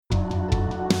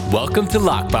Welcome to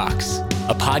Lockbox,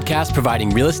 a podcast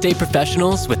providing real estate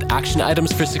professionals with action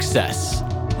items for success.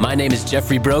 My name is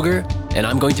Jeffrey Broger, and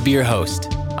I'm going to be your host.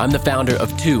 I'm the founder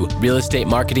of two real estate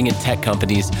marketing and tech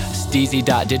companies,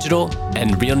 Steezy.digital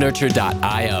and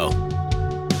RealNurture.io.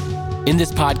 In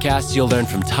this podcast, you'll learn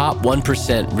from top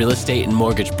 1% real estate and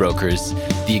mortgage brokers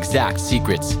the exact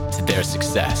secrets to their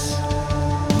success.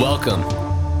 Welcome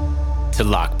to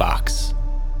Lockbox.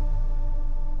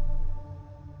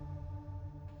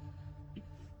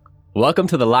 Welcome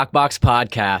to the Lockbox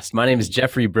podcast. My name is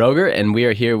Jeffrey Broger, and we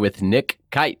are here with Nick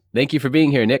Kite. Thank you for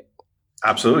being here, Nick.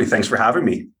 Absolutely. Thanks for having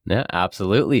me. Yeah,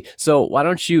 absolutely. So why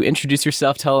don't you introduce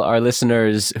yourself, tell our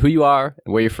listeners who you are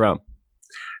and where you're from.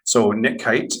 So Nick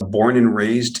Kite, born and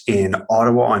raised in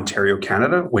Ottawa, Ontario,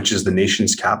 Canada, which is the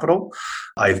nation's capital.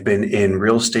 I've been in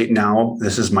real estate now.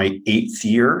 This is my 8th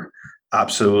year.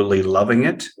 Absolutely loving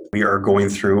it. We are going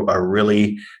through a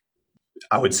really,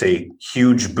 I would say,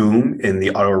 huge boom in the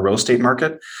Ottawa real estate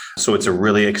market. So it's a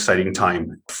really exciting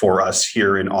time for us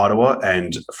here in Ottawa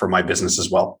and for my business as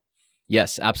well.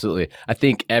 Yes, absolutely. I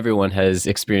think everyone has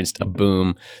experienced a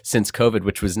boom since COVID,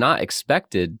 which was not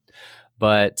expected.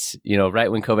 But,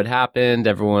 right when COVID happened,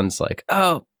 everyone's like,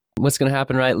 oh, what's going to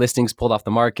happen, right? Listings pulled off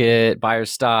the market,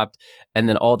 buyers stopped. And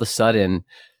then all of a sudden,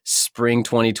 spring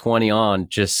 2020 on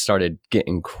just started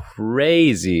getting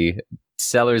crazy.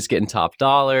 Sellers getting top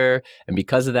dollar. And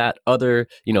because of that, other,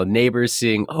 neighbors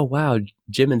seeing, oh, wow,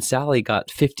 Jim and Sally got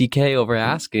 $50K over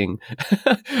asking.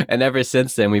 And ever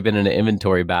since then, we've been in an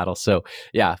inventory battle. So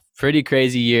yeah, pretty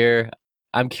crazy year.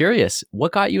 I'm curious,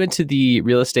 what got you into the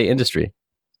real estate industry?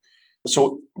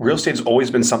 So real estate has always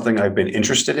been something I've been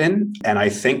interested in. And I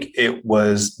think it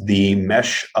was the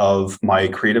mesh of my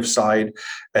creative side,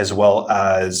 as well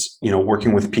as,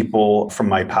 working with people from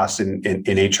my past in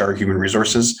HR, human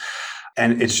resources.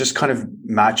 And it's just kind of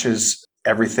matches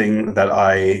everything that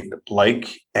I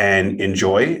like and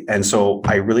enjoy. And so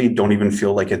I really don't even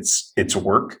feel like it's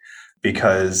work,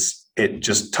 because it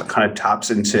just kind of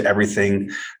taps into everything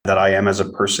that I am as a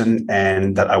person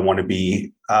and that I want to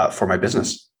be for my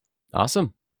business.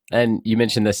 Awesome. And you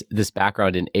mentioned this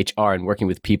background in HR and working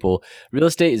with people. Real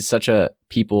estate is such a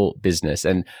people business.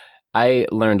 And I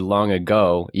learned long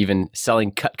ago, even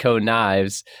selling Cutco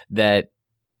knives, that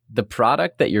the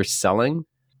product that you're selling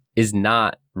is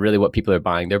not really what people are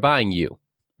buying. They're buying you,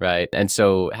 right? And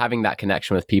so having that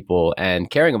connection with people and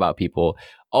caring about people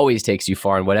always takes you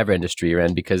far in whatever industry you're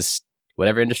in, because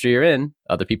whatever industry you're in,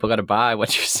 other people got to buy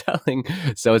what you're selling.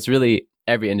 So it's really,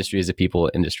 every industry is a people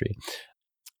industry.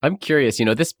 I'm curious,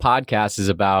 this podcast is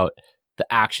about the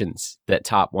actions that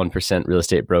top 1% real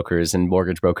estate brokers and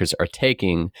mortgage brokers are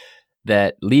taking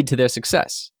that lead to their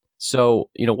success. So,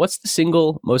 what's the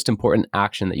single most important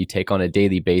action that you take on a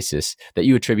daily basis that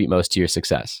you attribute most to your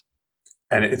success?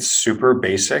 And it's super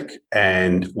basic.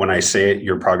 And when I say it,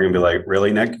 you're probably gonna be like,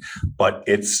 really, Nick? But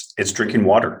it's drinking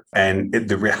water. And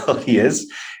the reality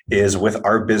is with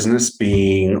our business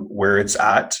being where it's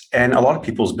at, and a lot of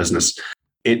people's business,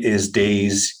 it is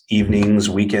days, evenings,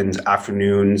 weekends,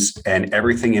 afternoons, and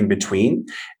everything in between.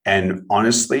 And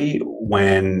honestly,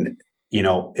 when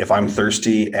if I'm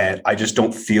thirsty and I just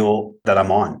don't feel that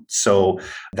I'm on. So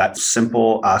that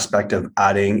simple aspect of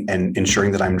adding and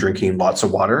ensuring that I'm drinking lots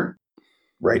of water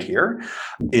right here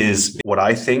is what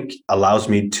I think allows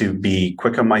me to be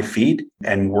quick on my feet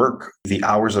and work the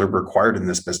hours that are required in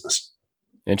this business.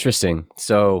 Interesting.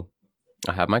 So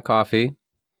I have my coffee.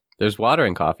 There's water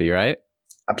in coffee, right?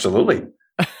 Absolutely.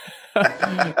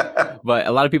 But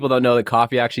a lot of people don't know that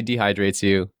coffee actually dehydrates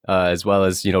you, as well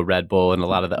as, Red Bull and a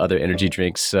lot of the other energy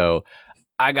drinks. So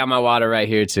I got my water right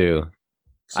here too.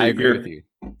 So I agree with you.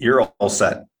 You're all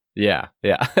set. Yeah.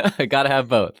 I got to have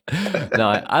both. No,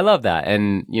 I love that.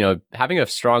 And, having a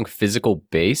strong physical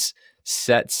base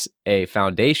sets a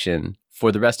foundation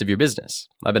for the rest of your business.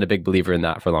 I've been a big believer in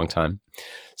that for a long time.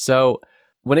 So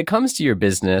when it comes to your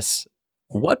business,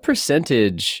 what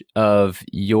percentage of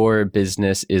your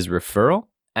business is referral?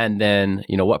 And then,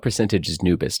 what percentage is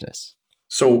new business?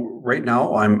 So right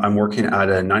now I'm working at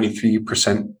a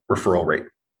 93% referral rate.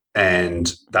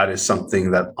 And that is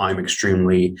something that I'm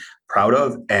extremely proud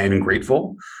of and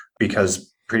grateful,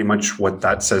 because pretty much what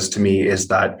that says to me is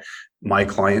that my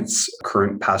clients,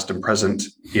 current, past, and present,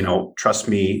 trust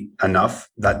me enough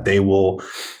that they will,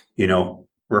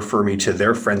 refer me to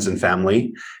their friends and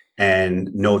family and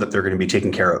know that they're going to be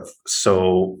taken care of.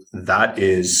 So that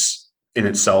is in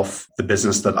itself the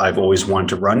business that I've always wanted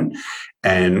to run.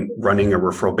 And running a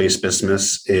referral-based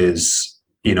business is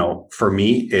for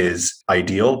me is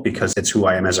ideal because it's who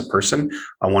I am as a person.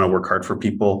 I want to work hard for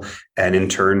people. And in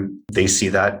turn, they see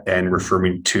that and refer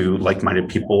me to like-minded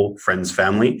people, friends,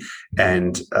 family,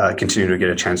 and continue to get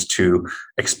a chance to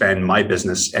expand my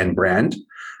business and brand.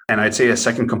 And I'd say a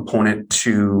second component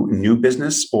to new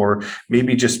business, or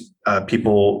maybe just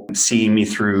people seeing me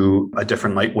through a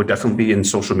different light, would definitely be in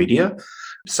social media.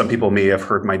 Some people may have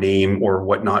heard my name or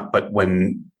whatnot, but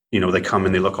when they come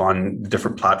and they look on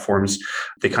different platforms,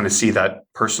 they kind of see that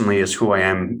personally is who I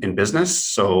am in business.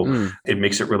 So it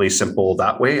makes it really simple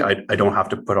that way. I don't have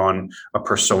to put on a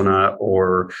persona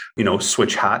or,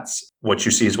 switch hats. What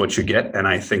you see is what you get. And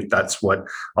I think that's what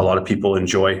a lot of people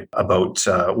enjoy about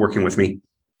working with me.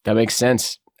 That makes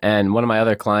sense. And one of my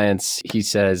other clients, he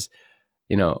says,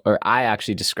 or I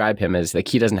actually describe him as like,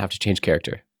 he doesn't have to change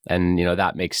character. And,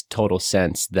 that makes total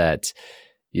sense that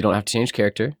you don't have to change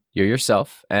character. You're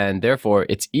yourself. And therefore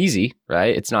it's easy,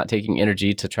 right? It's not taking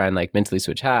energy to try and like mentally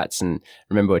switch hats and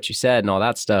remember what you said and all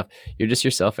that stuff. You're just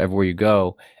yourself everywhere you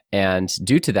go. And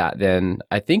due to that, then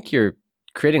I think you're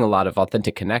creating a lot of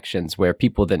authentic connections where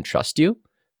people then trust you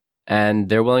and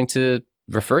they're willing to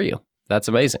refer you. That's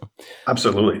amazing.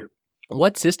 Absolutely.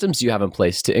 What systems do you have in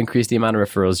place to increase the amount of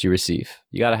referrals you receive?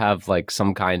 You got to have like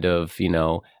some kind of,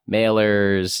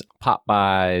 mailers, pop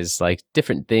buys, like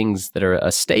different things that are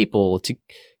a staple to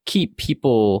keep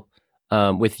people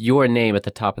with your name at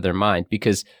the top of their mind,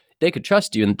 because they could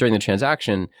trust you during the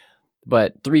transaction,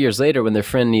 but 3 years later when their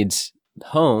friend needs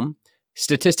home,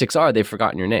 statistics are they've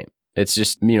forgotten your name. It's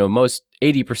just, most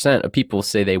 80% of people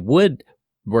say they would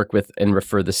work with and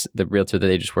refer the realtor that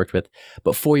they just worked with,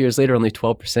 but 4 years later, only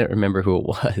 12% remember who it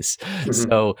was. Mm-hmm.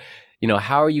 So,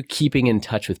 how are you keeping in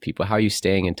touch with people? How are you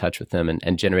staying in touch with them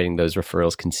and generating those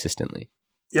referrals consistently?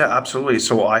 Yeah, absolutely.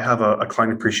 So I have a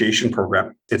client appreciation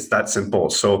program. It's that simple.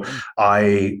 So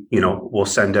I, will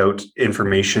send out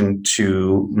information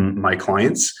to my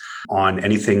clients on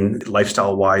anything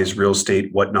lifestyle wise, real estate,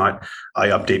 whatnot. I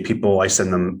update people. I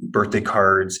send them birthday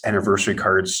cards, anniversary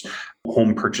cards,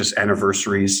 home purchase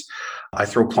anniversaries. I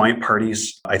throw client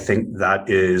parties. I think that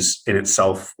is in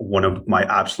itself one of my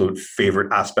absolute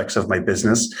favorite aspects of my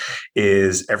business.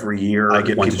 Is every year I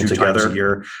get people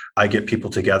together. I get people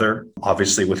together.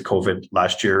 Obviously with COVID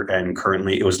last year and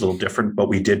currently it was a little different, but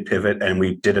we did pivot and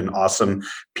we did an awesome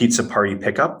pizza party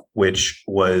pickup, which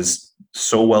was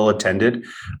so well attended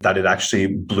that it actually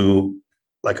blew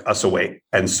like us away.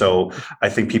 And so I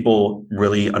think people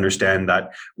really understand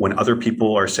that when other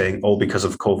people are saying, oh, because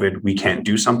of COVID, we can't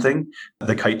do something,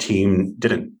 the Kite team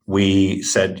didn't. We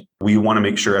said, we want to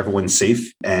make sure everyone's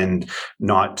safe and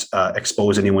not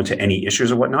expose anyone to any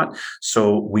issues or whatnot.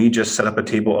 So we just set up a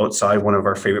table outside one of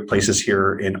our favorite places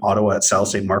here in Ottawa at Salle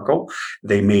St. Marco.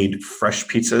 They made fresh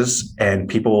pizzas and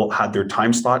people had their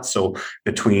time slots. So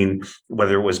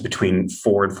whether it was between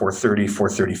 4 and 4:30,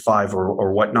 4:35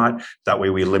 or whatnot, that way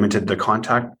we limited the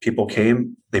contact. People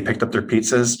came, they picked up their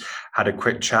pizzas, had a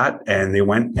quick chat, and they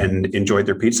went and enjoyed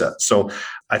their pizza. So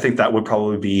I think that would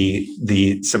probably be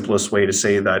the simplest way to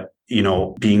say that,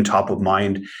 being top of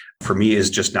mind for me is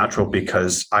just natural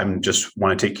because I'm just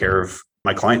want to take care of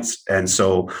my clients. And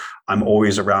so I'm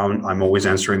always around, I'm always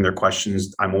answering their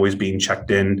questions. I'm always being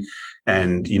checked in.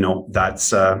 And, that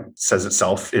says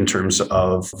itself in terms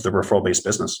of the referral-based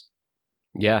business.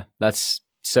 Yeah, that's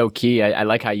so key. I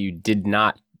like how you did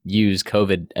not use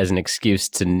COVID as an excuse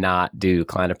to not do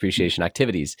client appreciation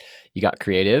activities. You got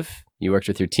creative. You worked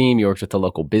with your team, you worked with the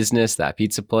local business, that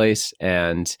pizza place,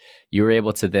 and you were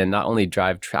able to then not only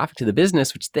drive traffic to the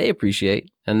business, which they appreciate,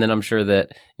 and then I'm sure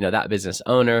that, that business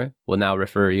owner will now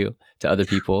refer you to other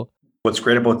people. What's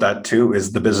great about that too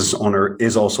is the business owner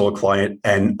is also a client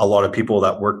and a lot of people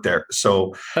that work there.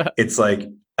 So it's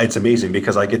amazing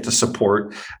because I get to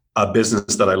support a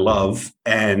business that I love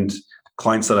and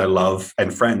clients that I love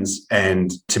and friends.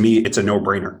 And to me, it's a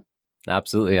no-brainer.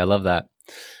 Absolutely. I love that.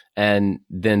 And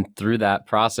then through that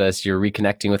process, you're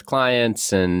reconnecting with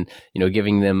clients and,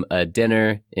 giving them a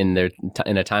dinner in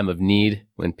a time of need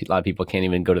when a lot of people can't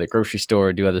even go to the grocery store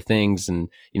or do other things. And,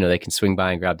 they can swing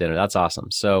by and grab dinner. That's awesome.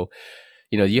 So,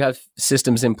 you have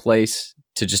systems in place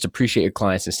to just appreciate your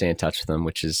clients and stay in touch with them,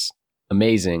 which is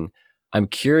amazing. I'm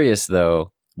curious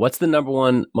though, what's the number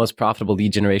one most profitable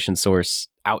lead generation source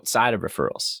outside of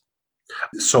referrals?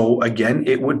 So again,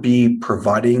 it would be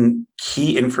providing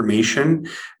key information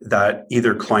that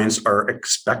either clients are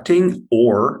expecting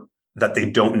or that they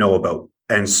don't know about.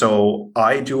 And so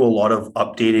I do a lot of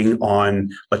updating on,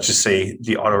 let's just say,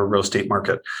 the auto real estate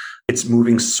market. It's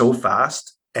moving so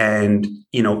fast. And,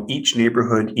 each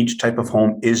neighborhood, each type of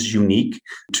home is unique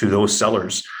to those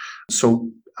sellers. So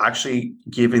actually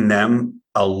giving them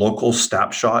a local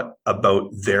snapshot about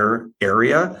their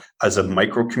area as a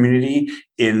micro community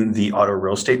in the auto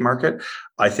real estate market,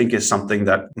 I think is something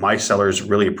that my sellers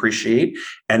really appreciate,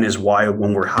 and is why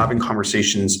when we're having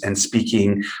conversations and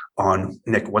speaking on,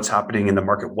 Nick, what's happening in the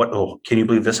market? Can you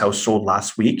believe this house sold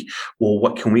last week? Well,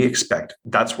 what can we expect?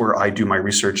 That's where I do my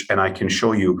research and I can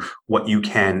show you what you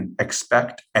can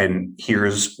expect, and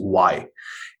here's why.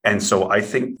 And so I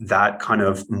think that kind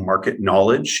of market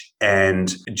knowledge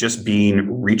and just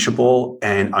being reachable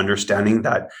and understanding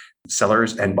that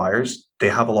sellers and buyers, they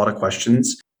have a lot of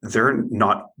questions. They're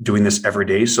not doing this every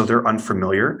day, so they're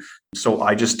unfamiliar. So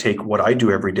I just take what I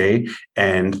do every day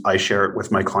and I share it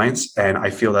with my clients. And I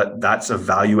feel that that's a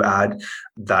value add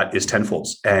that is tenfold.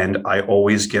 And I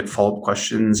always get follow-up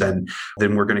questions, and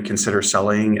then we're going to consider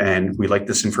selling, and we like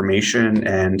this information.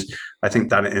 And I think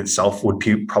that in itself would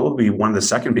be probably one of the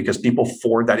second, because people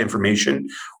forward that information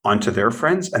onto their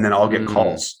friends, and then I'll get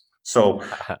calls. So,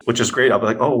 which is great. I'll be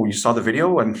like, oh, you saw the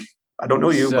video, and I don't know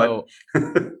you, but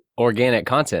organic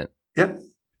content. Yeah.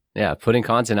 Yeah. Putting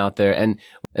content out there. And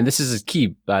this is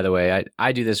key, by the way.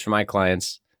 I do this for my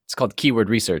clients. It's called keyword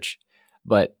research,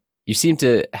 but you seem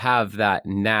to have that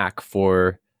knack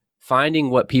for finding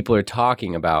what people are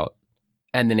talking about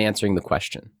and then answering the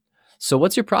question. So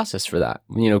what's your process for that?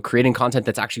 Creating content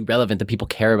that's actually relevant, that people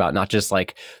care about, not just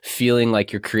like feeling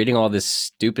like you're creating all this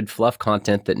stupid fluff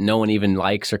content that no one even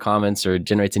likes or comments or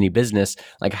generates any business.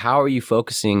 Like, how are you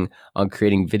focusing on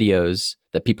creating videos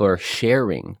that people are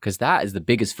sharing? Because that is the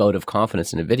biggest vote of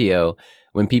confidence in a video,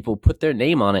 when people put their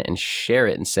name on it and share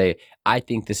it and say, I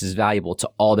think this is valuable to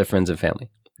all their friends and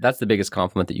family. That's the biggest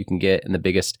compliment that you can get, and the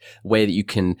biggest way that you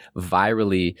can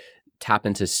virally tap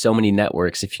into so many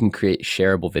networks if you can create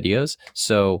shareable videos.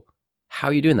 So how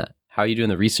are you doing that? How are you doing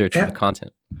the research for the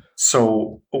content?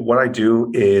 So what I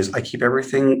do is I keep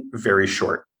everything very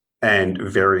short and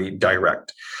very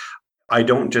direct. I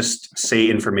don't just say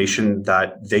information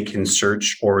that they can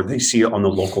search or they see on the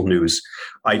local news.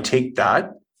 I take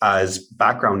that as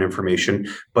background information,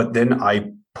 but then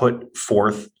I put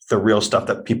forth the real stuff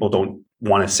that people don't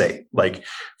want to say. Like,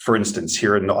 for instance,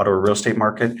 here in the Ottawa real estate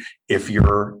market, if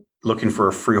you're looking for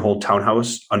a freehold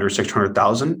townhouse under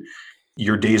 600,000,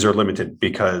 your days are limited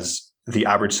because the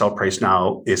average sell price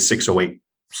now is 608.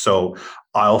 So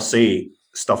I'll say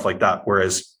stuff like that.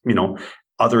 Whereas,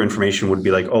 other information would be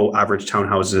like, oh, average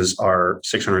townhouses are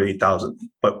 608,000.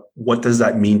 But what does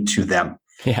that mean to them?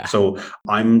 Yeah. So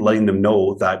I'm letting them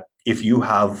know that if you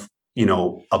have,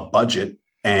 a budget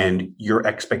and your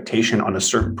expectation on a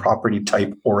certain property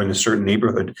type or in a certain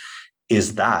neighborhood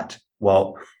is that,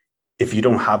 well, if you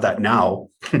don't have that now,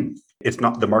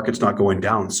 the market's not going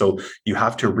down. So you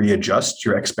have to readjust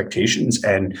your expectations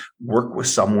and work with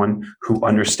someone who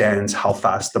understands how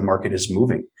fast the market is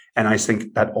moving. And I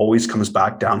think that always comes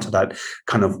back down to that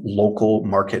kind of local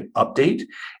market update.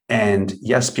 And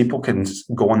yes, people can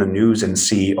go on the news and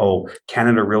see, oh,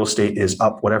 Canada real estate is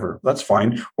up, whatever. That's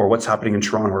fine. Or what's happening in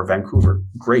Toronto or Vancouver.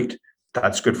 Great.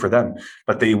 That's good for them.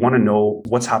 But they want to know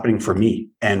what's happening for me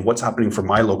and what's happening for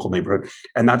my local neighborhood.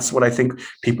 And that's what I think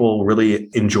people really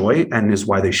enjoy, and is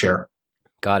why they share.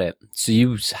 Got it. So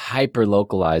you hyper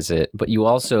localize it, but you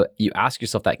ask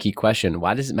yourself that key question: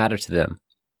 why does it matter to them?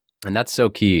 And that's so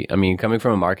key. I mean, coming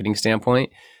from a marketing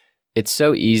standpoint, it's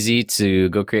so easy to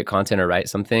go create content or write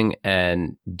something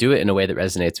and do it in a way that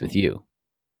resonates with you.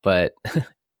 But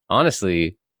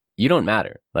honestly, you don't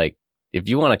matter. Like, if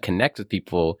you want to connect with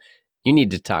people, you need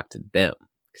to talk to them,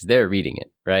 because they're reading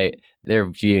it, right? They're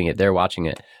viewing it, they're watching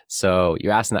it. So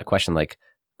you're asking that question like,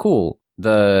 cool,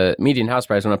 the median house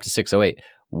price went up to 608.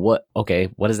 What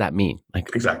does that mean? Like,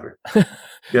 exactly.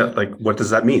 Yeah. Like, what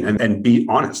does that mean? And be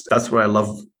honest. That's what I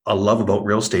love about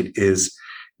real estate is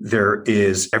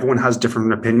everyone has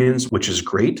different opinions, which is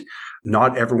great.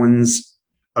 Not everyone's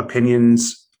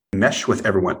opinions mesh with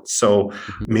everyone. So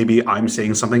maybe I'm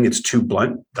saying something, it's too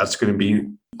blunt.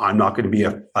 I'm not going to be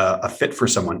a fit for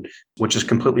someone, which is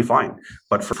completely fine.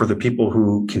 But for the people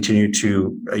who continue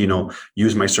to,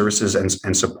 use my services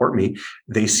and support me,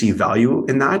 they see value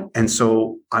in that. And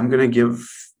so I'm going to give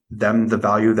them the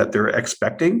value that they're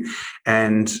expecting.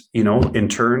 And, in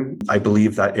turn, I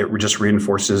believe that it just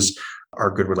reinforces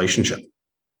our good relationship.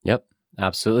 Yep.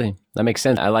 Absolutely. That makes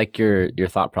sense. I like your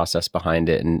thought process behind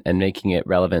it and making it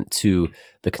relevant to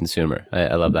the consumer.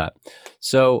 I love that.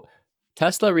 So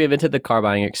Tesla reinvented the car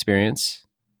buying experience,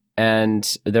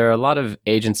 and there are a lot of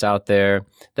agents out there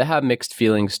that have mixed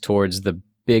feelings towards the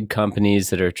big companies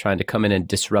that are trying to come in and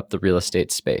disrupt the real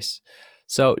estate space.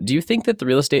 So do you think that the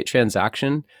real estate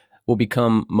transaction will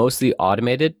become mostly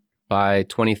automated by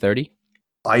 2030?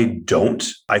 I don't.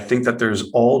 I think that there's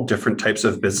all different types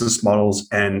of business models,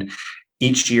 and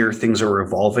each year things are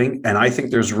evolving. And I think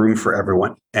there's room for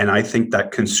everyone. And I think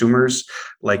that consumers,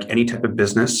 like any type of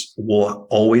business, will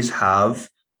always have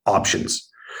options.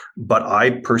 But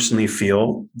I personally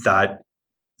feel that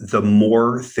the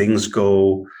more things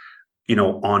go,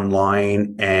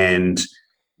 online and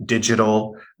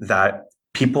digital, that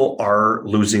people are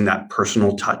losing that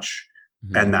personal touch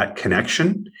and that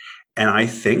connection. And I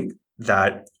think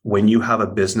that when you have a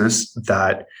business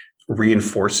that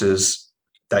reinforces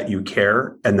that you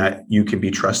care and that you can be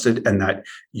trusted and that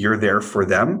you're there for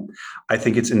them, I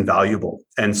think it's invaluable.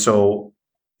 And so,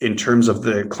 in terms of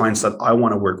the clients that I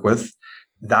want to work with,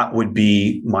 that would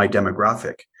be my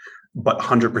demographic. But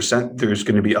 100%, there's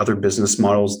going to be other business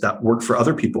models that work for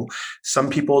other people. Some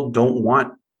people don't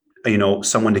want,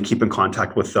 someone to keep in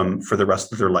contact with them for the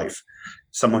rest of their life.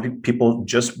 Some people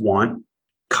just want,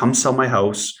 come sell my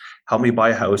house, help me buy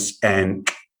a house, and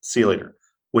see you later,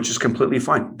 which is completely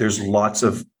fine. There's lots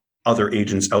of other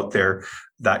agents out there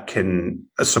that can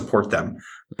support them,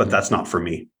 but that's not for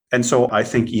me. And so I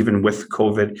think even with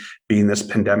COVID being this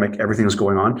pandemic, everything's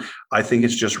going on, I think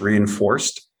it's just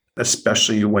reinforced,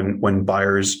 especially when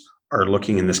buyers are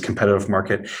looking in this competitive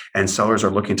market and sellers are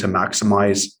looking to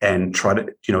maximize and try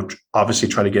to, obviously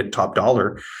try to get top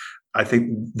dollar. I think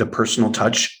the personal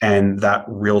touch and that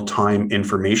real-time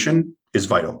information is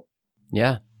vital.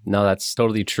 Yeah, no, that's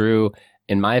totally true.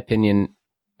 In my opinion,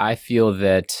 I feel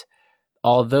that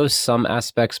although some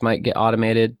aspects might get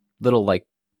automated, little like,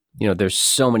 there's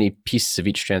so many pieces of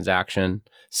each transaction,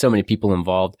 so many people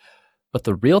involved, but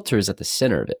the realtor is at the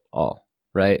center of it all,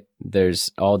 right?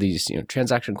 There's all these,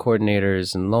 transaction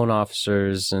coordinators and loan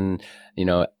officers and,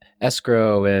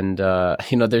 escrow and,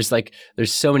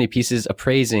 there's so many pieces,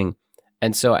 appraising.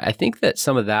 And so I think that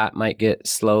some of that might get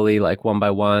slowly, like one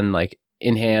by one, like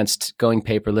enhanced, going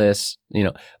paperless,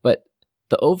 but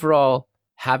the overall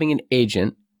having an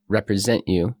agent represent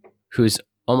you who's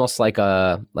almost like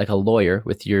a lawyer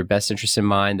with your best interest in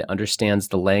mind, that understands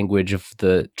the language of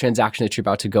the transaction that you're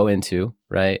about to go into,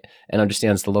 right? And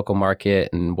understands the local market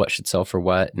and what should sell for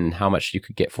what and how much you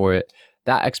could get for it.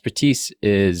 That expertise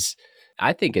is,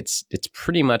 I think it's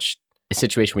pretty much a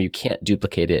situation where you can't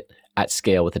duplicate it at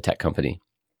scale with a tech company.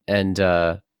 And,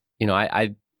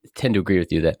 I tend to agree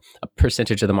with you that a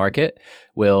percentage of the market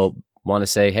will want to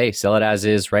say, hey, sell it as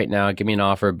is right now, give me an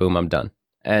offer, boom, I'm done.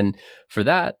 And for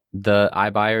that, the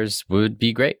iBuyers would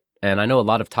be great. And I know a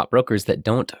lot of top brokers that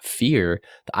don't fear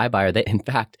the iBuyer. In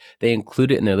fact, they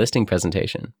include it in their listing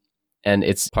presentation. And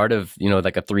it's part of,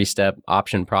 like a 3-step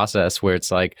option process where it's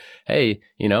like, hey,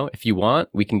 if you want,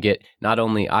 we can get not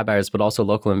only iBuyers, but also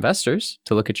local investors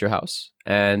to look at your house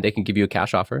and they can give you a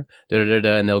cash offer,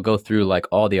 and they'll go through like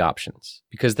all the options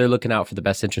because they're looking out for the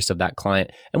best interest of that client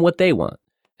and what they want.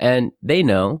 And they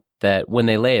know that when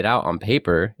they lay it out on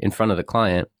paper in front of the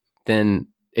client, then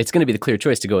it's going to be the clear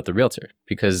choice to go with the realtor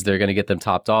because they're going to get them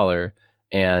top dollar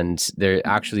and they're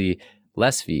actually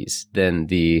less fees than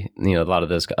a lot of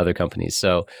those other companies.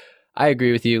 So I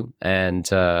agree with you. And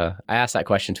I asked that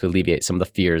question to alleviate some of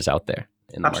the fears out there.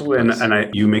 Absolutely.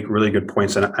 And you make really good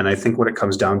points. And I think what it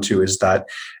comes down to is that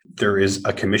there is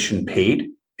a commission paid.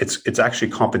 It's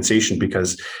actually compensation,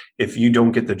 because if you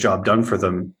don't get the job done for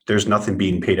them, there's nothing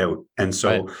being paid out. And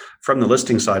so From the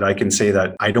listing side, I can say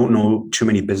that I don't know too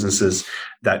many businesses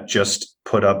that just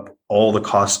put up all the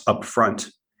costs up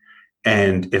front.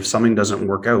 And if something doesn't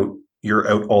work out, you're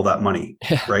out all that money,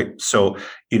 right? So,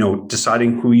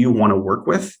 deciding who you want to work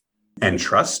with and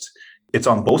trust, it's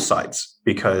on both sides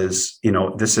because,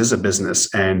 this is a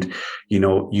business and,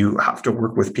 you have to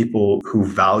work with people who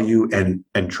value and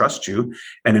trust you.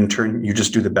 And in turn, you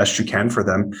just do the best you can for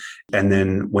them. And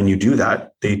then when you do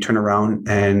that, they turn around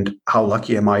and how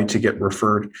lucky am I to get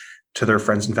referred to their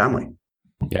friends and family?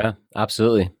 Yeah,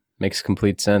 absolutely. Makes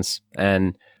complete sense.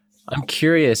 And I'm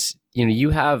curious,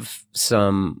 you have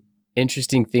some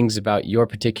interesting things about your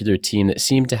particular team that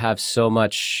seem to have so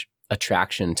much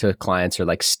attraction to clients or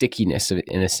like stickiness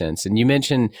in a sense. And you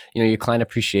mentioned, your client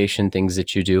appreciation things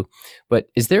that you do, but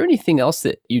is there anything else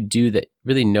that you do that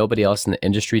really nobody else in the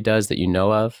industry does that you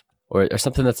know of or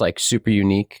something that's like super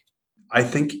unique? I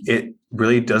think it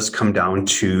really does come down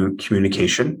to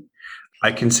communication.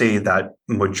 I can say that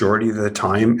majority of the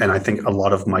time, and I think a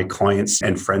lot of my clients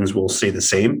and friends will say the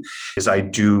same, is I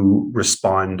do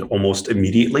respond almost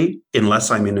immediately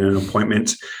unless I'm in an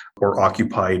appointment or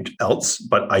occupied else,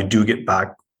 but I do get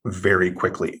back very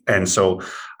quickly. And so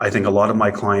I think a lot of my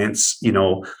clients,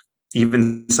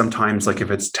 even sometimes like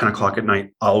if it's 10 o'clock at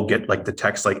night, I'll get like the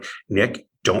text like, Nick,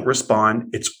 don't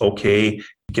respond. It's okay.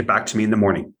 Get back to me in the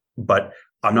morning. But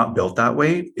I'm not built that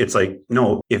way. It's like,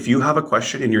 no, if you have a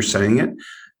question and you're sending it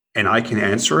and I can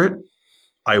answer it,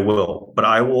 I will, but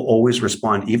I will always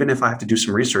respond, even if I have to do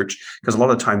some research, because a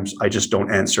lot of times I just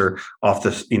don't answer off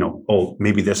the, oh,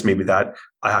 maybe this, maybe that.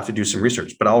 I have to do some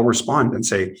research, but I'll respond and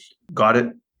say, got it,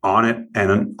 on it,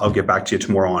 and I'll get back to you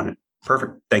tomorrow on it.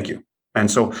 Perfect. Thank you. And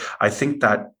so I think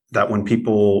that when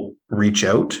people reach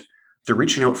out, they're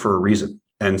reaching out for a reason.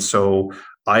 And so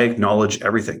I acknowledge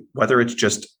everything, whether it's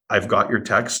just, I've got your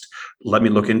text, let me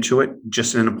look into it,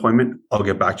 just in an appointment, I'll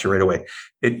get back to you right away.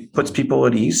 It puts people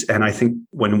at ease. And I think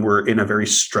when we're in a very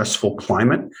stressful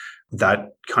climate, that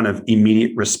kind of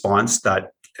immediate response that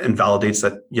invalidates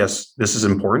that, yes, this is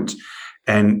important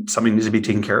and something needs to be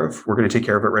taken care of, we're going to take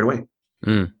care of it right away.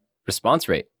 Response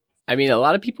rate. I mean, a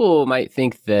lot of people might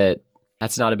think that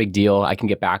that's not a big deal. I can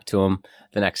get back to them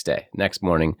the next day, next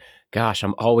morning. Gosh,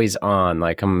 I'm always on.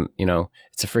 Like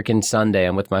it's a freaking Sunday.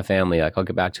 I'm with my family. Like I'll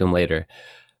get back to them later.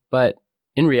 But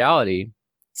in reality,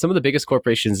 some of the biggest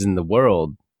corporations in the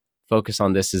world focus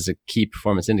on this as a key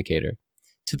performance indicator,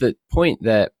 to the point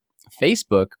that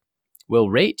Facebook will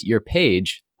rate your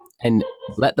page and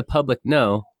let the public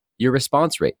know your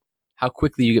response rate, how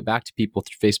quickly you get back to people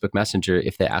through Facebook Messenger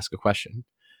if they ask a question.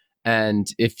 And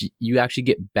if you actually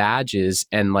get badges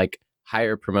and like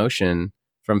higher promotion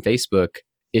from Facebook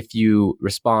if you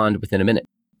respond within a minute,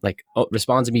 like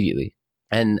responds immediately.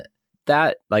 And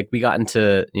that, like, we got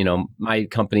into, my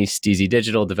company Steezy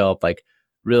Digital developed like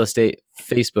real estate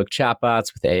Facebook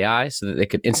chatbots with AI so that they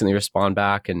could instantly respond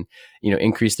back and,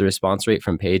 increase the response rate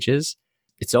from pages.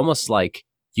 It's almost like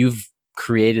you've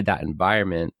created that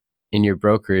environment in your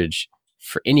brokerage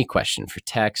for any question, for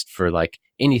text, for like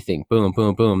anything, boom,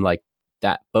 boom, boom, like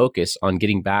that focus on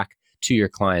getting back to your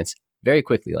clients very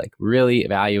quickly, like really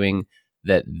valuing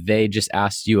that they just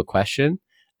asked you a question.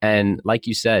 And like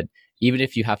you said, even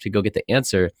if you have to go get the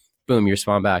answer, boom, you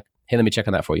respond back, hey, let me check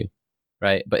on that for you.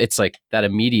 Right. But it's like that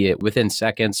immediate, within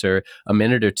seconds or a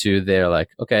minute or two, they're like,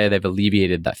 okay, they've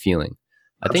alleviated that feeling.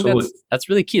 I Absolutely. think that's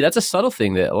really key. That's a subtle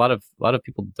thing that a lot of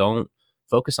people don't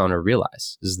focus on or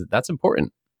realize, is that that's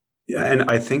important. Yeah. And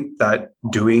I think that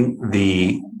doing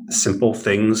the simple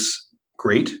things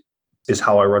great is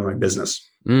how I run my business.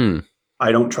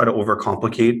 I don't try to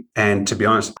overcomplicate. And to be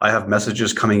honest, I have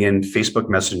messages coming in Facebook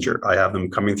Messenger. I have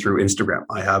them coming through Instagram.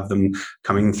 I have them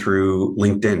coming through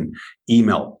LinkedIn,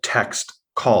 email, text,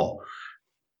 call,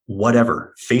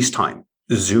 whatever, FaceTime,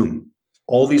 Zoom,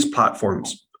 all these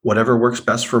platforms, whatever works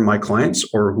best for my clients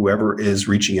or whoever is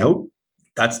reaching out,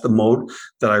 that's the mode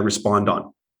that I respond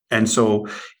on. And so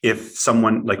if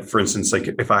someone, like for instance, like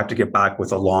if I have to get back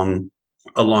with a long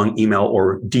email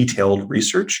or detailed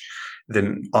research,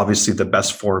 then obviously the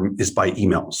best form is by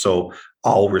email. So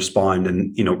I'll respond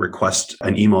and, request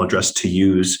an email address to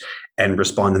use and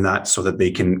respond in that so that they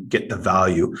can get the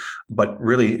value. But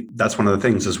really, that's one of the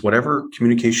things, is whatever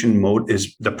communication mode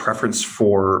is the preference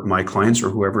for my clients or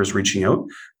whoever is reaching out,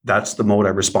 that's the mode I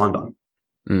respond on.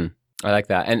 I like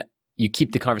that. And you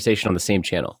keep the conversation on the same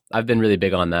channel. I've been really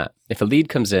big on that. If a lead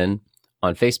comes in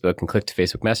on Facebook and click to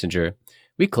Facebook Messenger,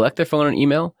 we collect their phone and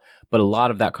email, but a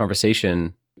lot of that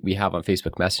conversation we have on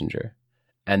Facebook Messenger.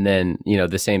 And then,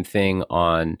 the same thing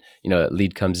on, a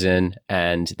lead comes in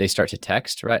and they start to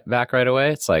text back right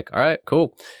away. It's like, all right,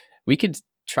 cool. We could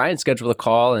try and schedule a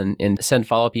call and send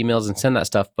follow-up emails and send that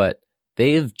stuff, but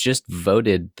they've just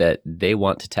voted that they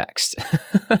want to text,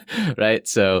 right?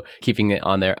 So keeping it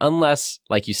on there, unless,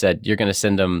 like you said, you're going to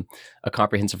send them a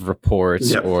comprehensive report,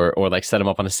 yep, or like set them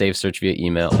up on a saved search via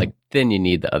email, like then you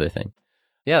need the other thing.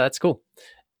 Yeah, that's cool.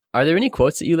 Are there any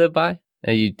quotes that you live by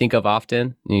that you think of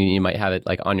often? You might have it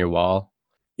like on your wall.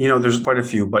 There's quite a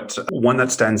few, but one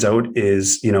that stands out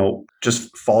is,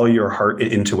 just follow your heart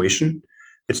and intuition.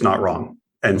 It's not wrong.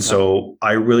 And so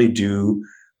I really do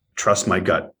trust my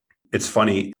gut. It's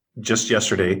funny. Just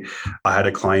yesterday, I had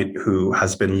a client who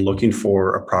has been looking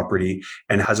for a property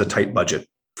and has a tight budget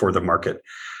for the market.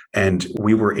 And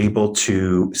we were able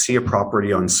to see a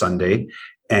property on Sunday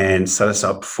and set us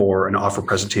up for an offer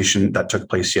presentation that took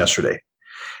place yesterday.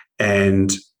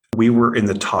 And we were in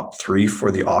the top 3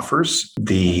 for the offers.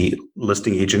 The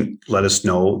listing agent let us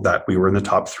know that we were in the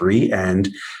top 3. And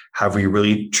have we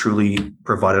really truly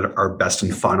provided our best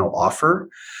and final offer?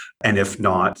 And if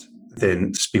not,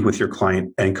 then speak with your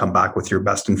client and come back with your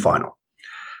best and final.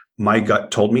 My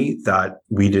gut told me that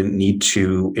we didn't need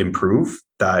to improve,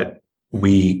 that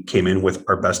we came in with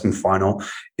our best and final.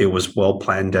 It was well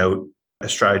planned out.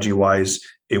 Strategy-wise,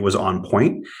 it was on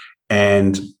point.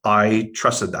 And I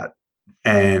trusted that.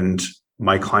 And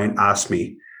my client asked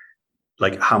me,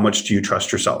 like, how much do you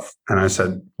trust yourself? And I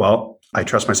said, well, I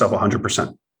trust myself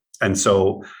 100%. And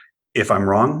so if I'm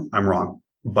wrong, I'm wrong.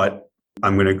 but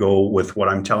I'm going to go with what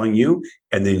I'm telling you,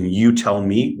 and then you tell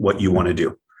me what you want to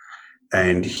do.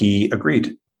 And he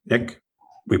agreed. Nick,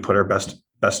 we put our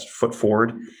best foot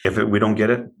forward. If we don't get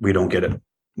it, we don't get it.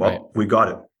 Well, Right. we got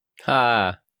it.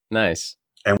 Ah, nice.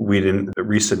 And we didn't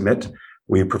resubmit.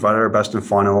 We provided our best and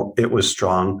final. It was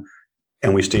strong,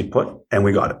 and we stayed put, and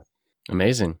we got it.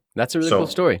 Amazing. That's a really cool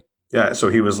story. Yeah. So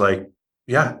he was like,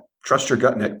 yeah, trust your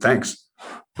gut, Nick. Thanks.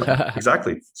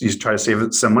 Exactly. He's trying to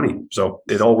save some money. So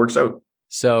it all works out.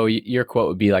 So your quote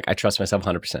would be like, I trust myself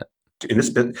 100%. In this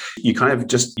bit, you kind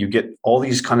of you get all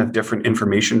these kind of different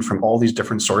information from all these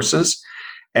different sources,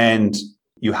 and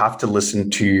you have to listen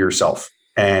to yourself.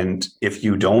 And if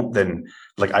you don't, then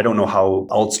like, I don't know how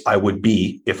else I would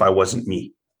be if I wasn't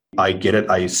me. I get it.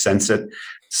 I sense it.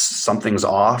 Something's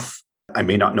off. I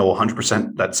may not know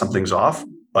 100% that something's off,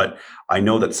 but I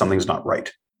know that something's not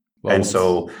right. Well, and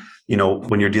so,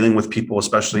 when you're dealing with people,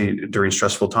 especially during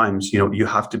stressful times, you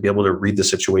have to be able to read the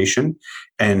situation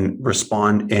and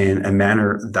respond in a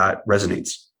manner that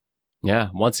resonates. Yeah.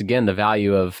 Once again, the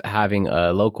value of having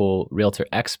a local realtor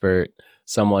expert,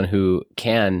 someone who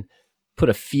can put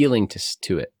a feeling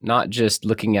to it, not just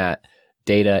looking at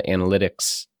data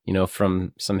analytics,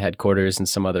 from some headquarters in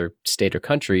some other state or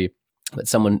country,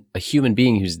 but a human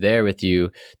being who's there with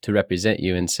you to represent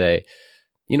you and say,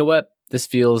 you know what, this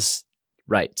feels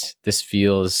right. This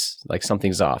feels like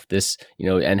something's off. This,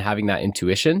 and having that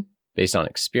intuition based on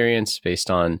experience,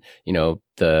 based on,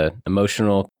 the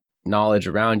emotional knowledge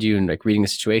around you and like reading the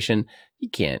situation, you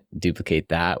can't duplicate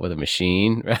that with a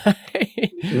machine,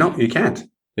 right? No, you can't.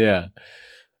 Yeah.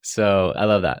 So I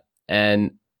love that.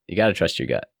 And you got to trust your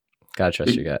gut.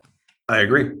 Your gut. I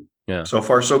agree. Yeah. So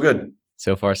far, so good.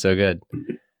 So far, so good.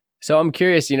 So I'm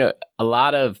curious, a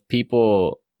lot of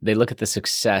people, they look at the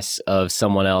success of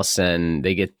someone else and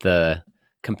they get the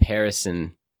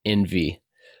comparison envy,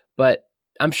 but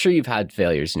I'm sure you've had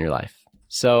failures in your life.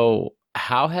 So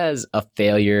how has a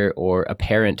failure or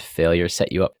apparent failure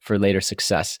set you up for later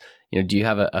success? Do you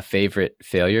have a favorite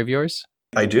failure of yours?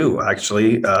 I do,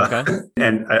 actually. Okay.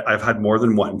 And I've had more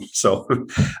than one. So,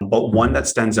 but one that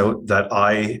stands out that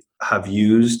I have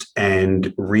used and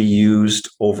reused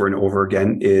over and over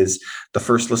again is the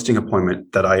first listing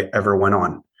appointment that I ever went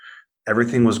on.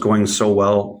 Everything was going so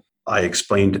well. I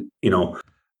explained,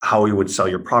 how we would sell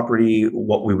your property,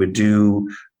 what we would do.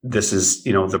 This is,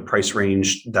 the price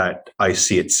range that I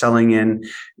see it selling in.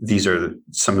 These are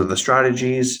some of the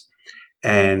strategies.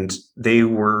 And they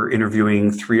were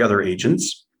interviewing 3 other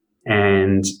agents,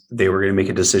 and they were going to make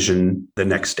a decision the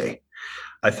next day.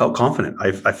 I felt confident.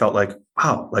 I felt like,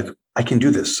 wow, like I can do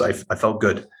this. I felt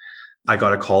good. I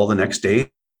got a call the next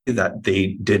day that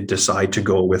they did decide to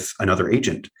go with another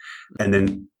agent. And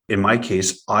then in my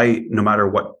case, no matter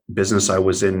what business I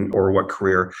was in or what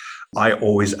career, I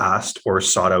always asked or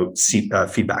sought out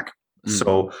feedback.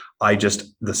 So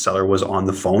the seller was on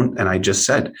the phone and I just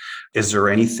said, is there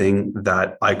anything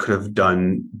that I could have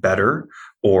done better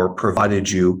or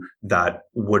provided you that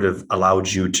would have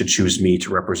allowed you to choose me to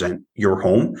represent your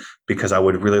home? Because I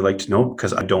would really like to know,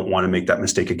 because I don't want to make that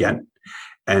mistake again.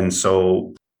 And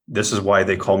so this is why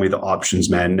they call me the options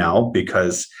man now,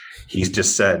 because he's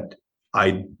just said,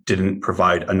 I didn't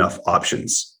provide enough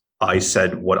options. I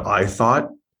said what I thought,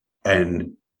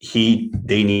 and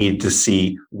they needed to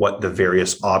see what the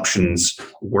various options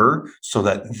were so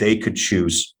that they could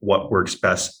choose what works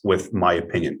best with my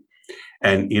opinion.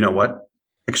 And you know what?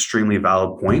 Extremely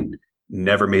valid point.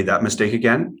 Never made that mistake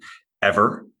again,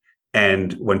 ever.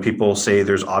 And when people say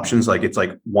there's options, like it's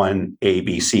like 1 A,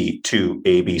 B, C, 2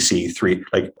 A, B, C, 3,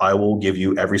 like I will give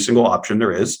you every single option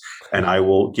there is, and I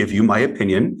will give you my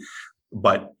opinion,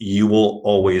 but you will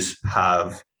always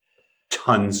have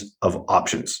tons of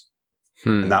options.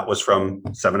 And that was from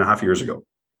 7.5 years ago.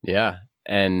 Yeah.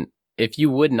 And if you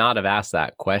would not have asked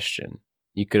that question,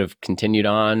 you could have continued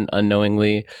on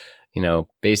unknowingly,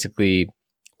 basically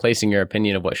placing your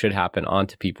opinion of what should happen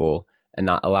onto people and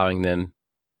not allowing them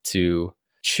to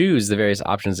choose the various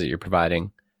options that you're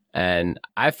providing. And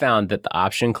I found that the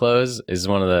option close is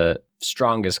one of the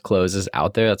strongest closes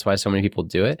out there. That's why so many people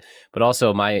do it. But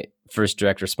also my first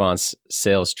direct response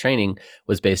sales training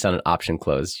was based on an option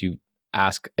close. You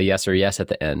ask a yes or a yes at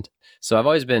the end. So I've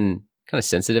always been kind of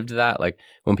sensitive to that. Like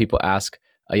when people ask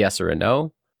a yes or a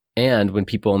no, and when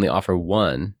people only offer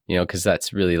one, because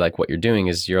that's really like what you're doing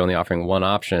is you're only offering one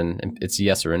option and it's a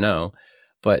yes or a no.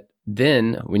 But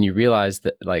then when you realize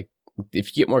that, like,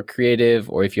 if you get more creative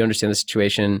or if you understand the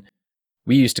situation,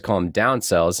 we used to call them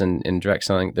downsells in direct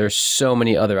selling. There's so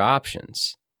many other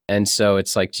options. And so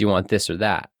it's like, do you want this or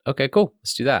that? Okay, cool.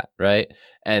 Let's do that. Right.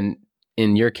 And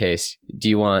in your case, do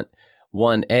you want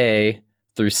 1A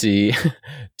through C,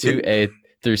 2A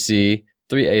through C,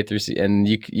 3A through C, and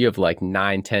you have like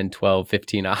 9, 10, 12,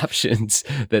 15 options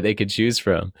that they could choose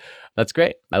from. That's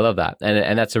great. I love that.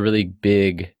 And that's a really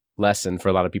big lesson for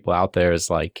a lot of people out there is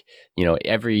like,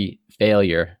 every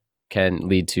failure can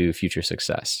lead to future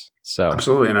success. So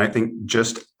Absolutely. And I think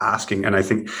just asking, and I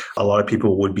think a lot of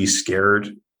people would be scared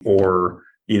or,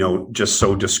 just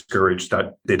so discouraged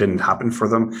that it didn't happen for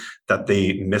them, that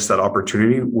they missed that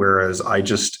opportunity. Whereas I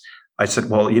said,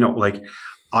 well, like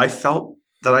I felt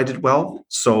that I did well.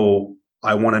 So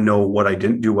I want to know what I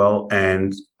didn't do well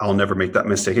and I'll never make that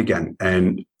mistake again.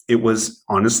 And it was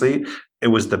honestly, it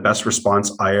was the best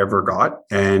response I ever got.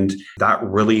 And that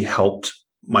really helped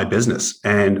my business.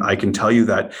 And I can tell you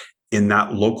that in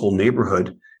that local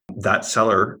neighborhood, that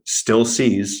seller still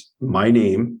sees my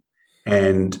name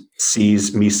and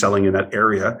sees me selling in that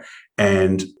area.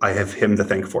 And I have him to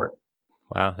thank for it.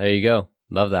 wow, there you go.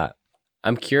 Love that.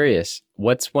 I'm curious,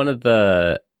 what's one of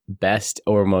the best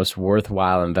or most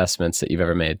worthwhile investments that you've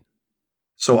ever made?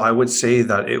 So I would say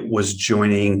that it was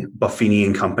joining Buffini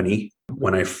and Company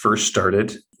when I first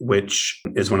started, which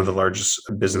is one of the largest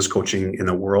business coaching in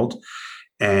the world.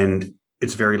 And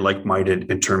it's very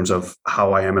like-minded in terms of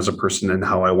how I am as a person and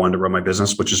how I want to run my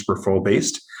business, which is referral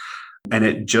based. And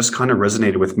it just kind of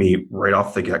resonated with me right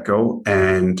off the get-go.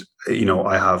 And,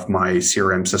 I have my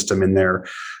CRM system in there.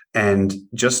 And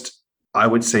just, I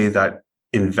would say that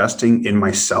investing in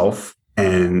myself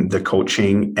and the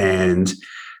coaching and,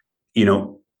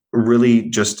 really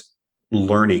just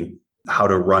learning how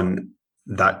to run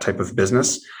that type of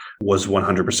business was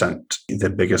 100% the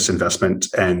biggest investment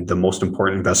and the most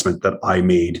important investment that I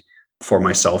made for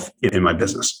myself in my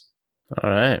business. All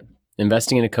right.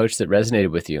 Investing in a coach that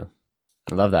resonated with you.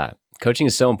 I love that. Coaching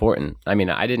is so important. I mean,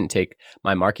 I didn't take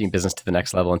my marketing business to the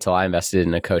next level until I invested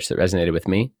in a coach that resonated with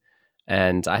me.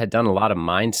 And I had done a lot of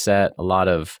mindset, a lot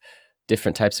of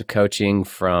different types of coaching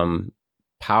from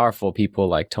powerful people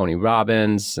like Tony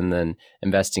Robbins, and then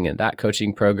investing in that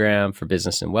coaching program for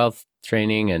business and wealth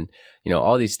training and,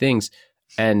 all these things.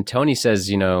 And Tony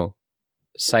says,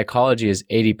 psychology is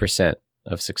 80%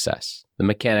 of success. The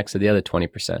mechanics are the other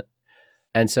 20%.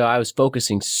 And so I was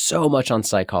focusing so much on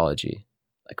psychology.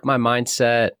 Like my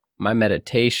mindset, my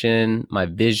meditation, my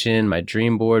vision, my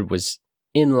dream board was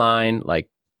in line, like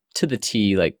to the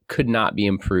T, like could not be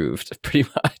improved pretty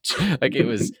much. Like it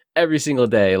was every single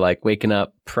day, like waking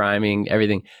up, priming,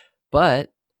 everything.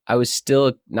 But I was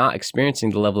still not experiencing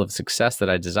the level of success that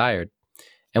I desired.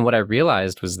 And what I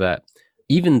realized was that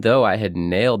even though I had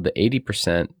nailed the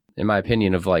 80%, in my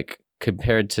opinion, of like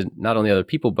compared to not only other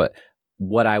people, but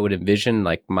what I would envision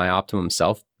like my optimum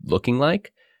self looking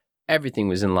like, everything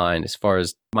was in line as far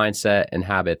as mindset and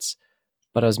habits,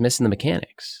 but I was missing the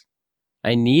mechanics.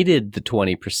 I needed the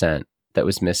 20% that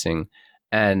was missing,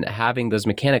 and having those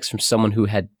mechanics from someone who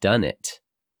had done it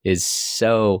is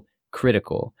so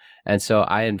critical. And so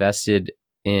I invested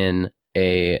in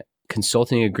a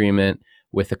consulting agreement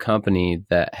with a company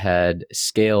that had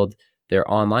scaled their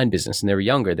online business, and they were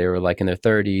younger. They were like in their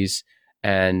 30s,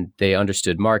 and they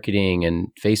understood marketing and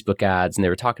Facebook ads, and they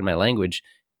were talking my language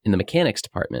in the mechanics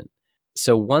department.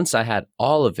 So once I had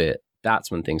all of it,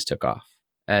 that's when things took off.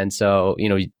 And so,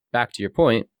 back to your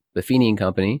point, the Buffini and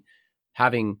Company,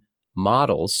 having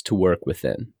models to work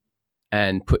within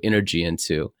and put energy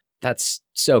into, that's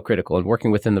so critical, and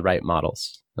working within the right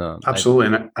models. Absolutely.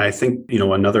 And I think,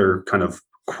 another kind of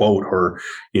quote or,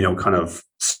 kind of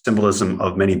symbolism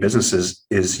of many businesses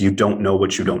is you don't know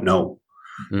what you don't know.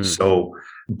 So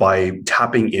by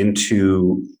tapping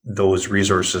into those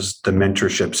resources, the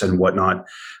mentorships and whatnot,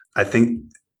 I think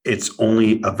it's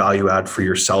only a value add for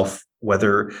yourself,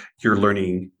 whether you're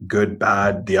learning good,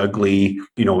 bad, the ugly,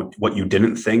 what you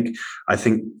didn't think. I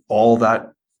think all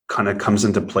that kind of comes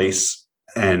into place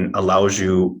and allows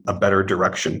you a better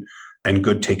direction and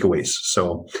good takeaways.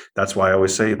 So that's why I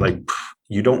always say, like,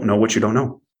 you don't know what you don't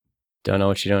know. Don't know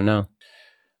what you don't know.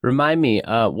 Remind me,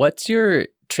 what's your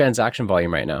transaction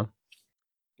volume right now?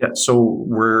 Yeah, so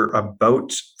we're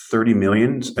about 30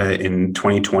 million in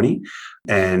 2020.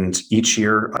 And each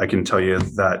year I can tell you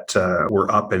that we're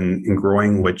up and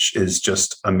growing, which is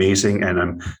just amazing. And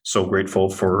I'm so grateful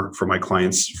for my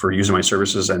clients for using my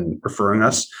services and referring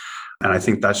us. And I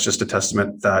think that's just a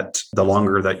testament that the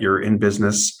longer that you're in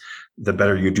business, the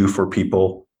better you do for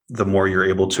people, the more you're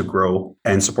able to grow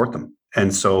and support them.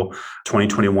 And so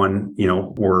 2021,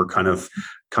 we're kind of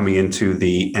coming into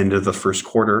the end of the first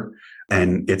quarter,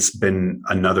 and it's been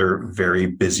another very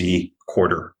busy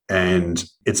quarter, and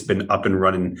it's been up and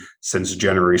running since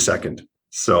January 2nd.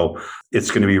 So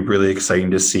it's going to be really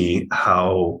exciting to see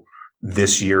how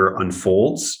this year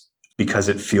unfolds, because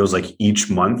it feels like each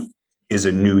month is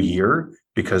a new year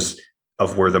because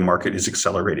of where the market is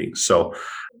accelerating. So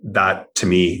that to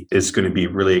me is going to be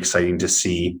really exciting to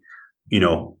see,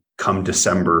 come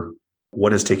December,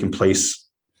 what has taken place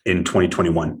in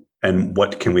 2021 and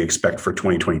what can we expect for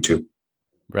 2022.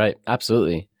 Right.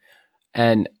 Absolutely.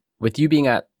 And with you being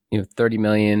at 30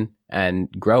 million and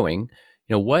growing,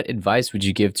 what advice would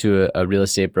you give to a real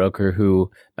estate broker who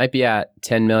might be at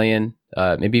 10 million,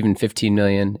 maybe even 15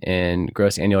 million in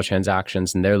gross annual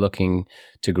transactions, and they're looking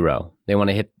to grow? They want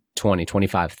to hit 20,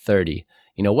 25, 30.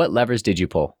 What levers did you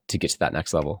pull to get to that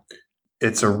next level?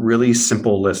 It's a really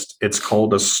simple list. It's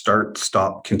called a start,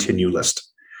 stop, continue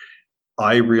list.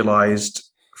 I realized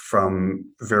from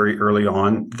very early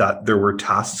on that there were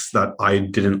tasks that I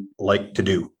didn't like to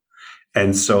do.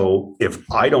 And so if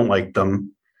I don't like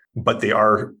them, but they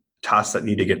are tasks that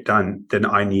need to get done, then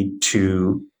I need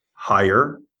to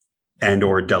hire and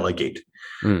or delegate.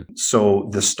 So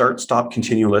the start, stop,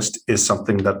 continue list is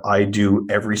something that I do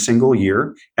every single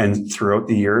year and throughout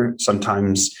the year,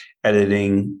 sometimes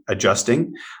editing,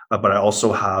 adjusting. But I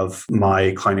also have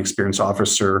my client experience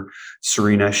officer,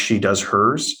 Serena, she does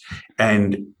hers.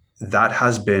 And that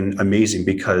has been amazing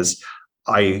because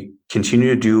I continue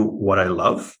to do what I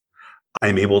love.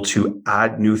 I'm able to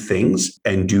add new things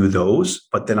and do those,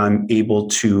 but then I'm able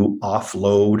to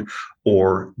offload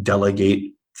or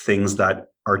delegate things that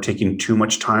are taking too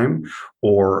much time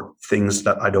or things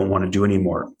that I don't want to do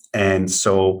anymore. And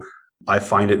so I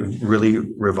find it really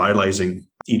revitalizing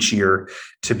each year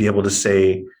to be able to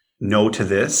say no to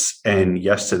this and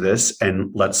yes to this, and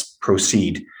let's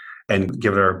proceed and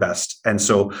give it our best. And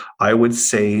so I would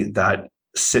say that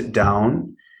sit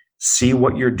down, see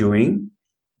what you're doing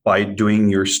by doing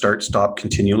your start, stop,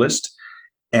 continue list,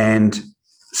 and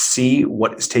see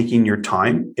what is taking your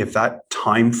time. If that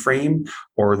time frame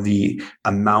or the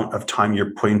amount of time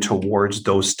you're putting towards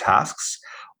those tasks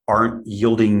aren't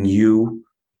yielding you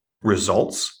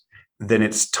results, then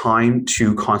it's time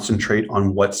to concentrate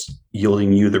on what's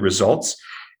yielding you the results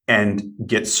and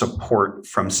get support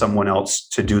from someone else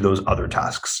to do those other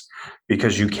tasks,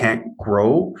 because you can't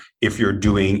grow if you're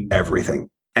doing everything.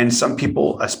 And some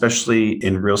people, especially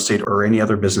in real estate or any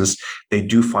other business, they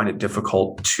do find it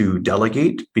difficult to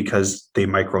delegate because they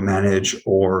micromanage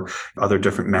or other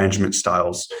different management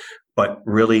styles. But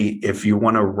really, if you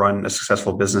want to run a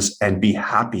successful business and be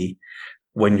happy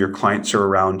when your clients are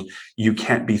around, you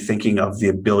can't be thinking of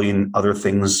the billion other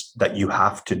things that you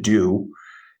have to do.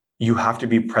 You have to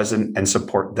be present and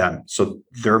support them. So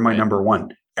they're my number one.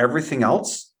 Everything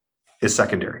else is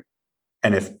secondary.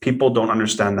 And if people don't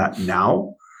understand that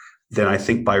now, then I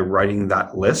think by writing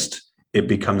that list, it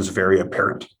becomes very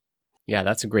apparent. Yeah,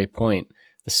 that's a great point.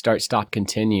 The start, stop,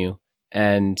 continue.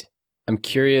 And I'm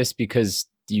curious because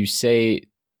you say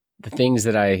the things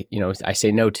that I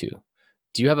say no to.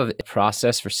 Do you have a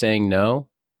process for saying no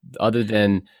other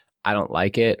than I don't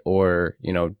like it or,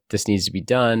 this needs to be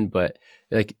done? But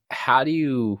like, how do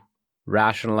you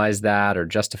rationalize that or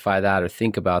justify that or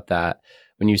think about that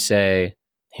when you say,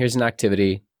 here's an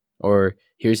activity or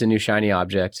here's a new shiny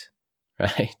object,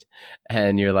 right?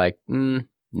 And you're like, no,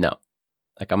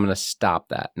 like I'm going to stop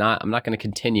that. I'm not going to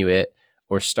continue it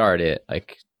or start it.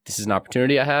 Like this is an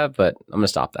opportunity I have, but I'm going to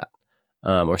stop that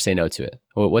or say no to it.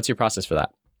 What's your process for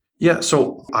that? Yeah,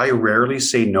 so I rarely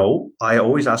say no. I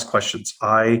always ask questions.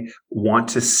 I want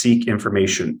to seek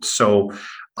information. So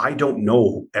I don't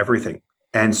know everything.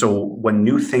 And so when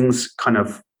new things kind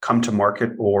of come to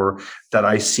market or that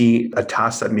I see a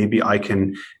task that maybe I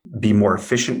can be more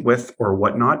efficient with or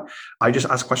whatnot, I just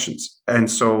ask questions. And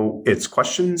so it's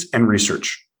questions and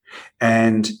research.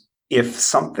 And if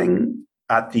something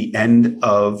at the end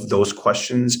of those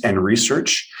questions and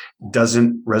research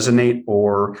doesn't resonate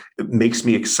or makes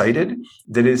me excited,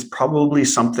 then it's probably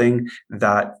something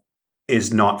that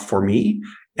is not for me.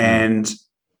 And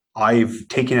I've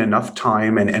taken enough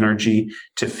time and energy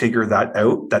to figure that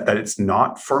out, that it's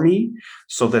not for me.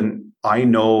 So then I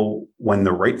know when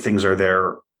the right things are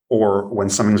there or when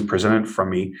something's presented from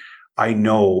me, I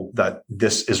know that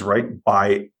this is right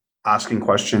by asking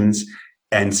questions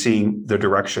and seeing the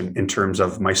direction in terms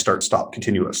of my start, stop,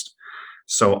 continue list.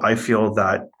 So I feel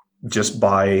that just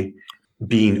by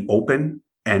being open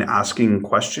and asking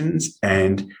questions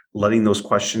and letting those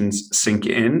questions sink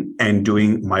in and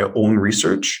doing my own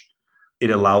research,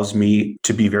 it allows me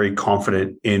to be very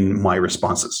confident in my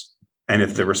responses. And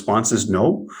if the response is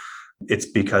no, it's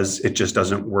because it just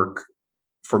doesn't work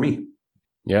for me.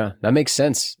 Yeah, that makes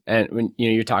sense. And when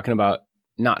you're talking about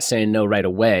not saying no right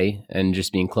away and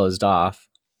just being closed off,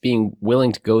 being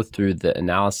willing to go through the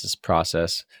analysis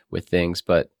process with things,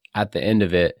 but at the end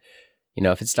of it,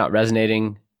 if it's not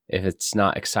resonating, if it's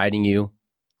not exciting you,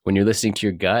 when you're listening to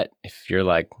your gut, if you're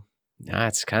like, nah,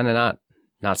 it's kind of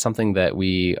not something that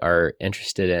we are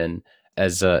interested in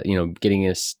as getting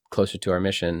us closer to our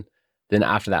mission, then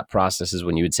after that process is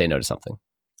when you would say no to something.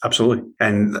 Absolutely.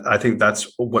 And I think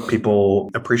that's what people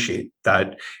appreciate,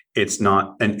 that it's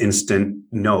not an instant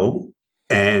no.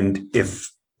 And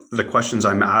if the questions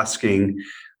I'm asking,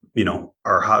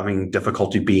 are having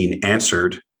difficulty being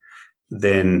answered,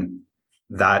 then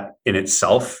that in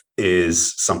itself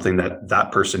is something that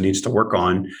that person needs to work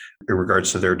on in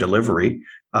regards to their delivery.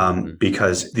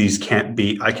 Because I can't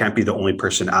be the only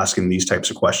person asking these types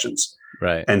of questions.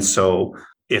 Right. And so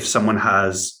if someone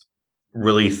has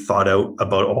really thought out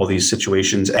about all these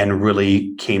situations and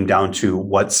really came down to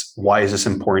why is this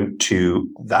important to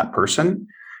that person,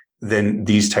 then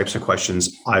these types of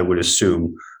questions, I would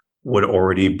assume, would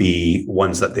already be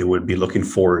ones that they would be looking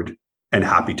forward and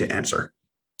happy to answer.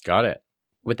 Got it.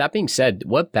 With that being said,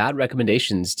 what bad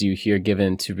recommendations do you hear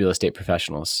given to real estate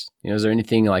professionals? Is there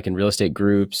anything like in real estate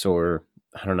groups or,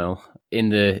 I don't know, in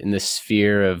the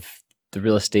sphere of the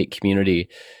real estate community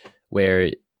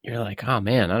where you're like, oh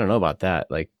man, I don't know about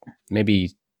that. Like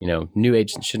maybe, new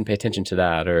agents shouldn't pay attention to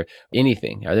that or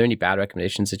anything. Are there any bad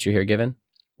recommendations that you hear given?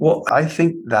 Well, I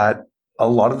think that a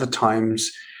lot of the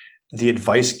times the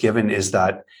advice given is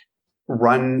that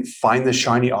find the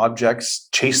shiny objects,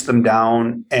 chase them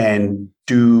down, and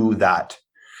do that.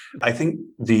 I think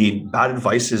the bad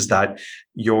advice is that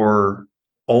you're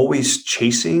always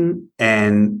chasing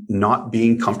and not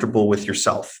being comfortable with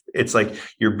yourself. It's like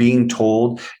you're being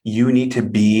told you need to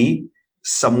be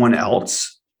someone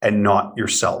else and not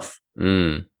yourself.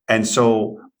 And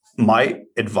so my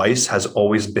advice has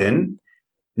always been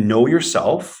know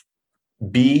yourself,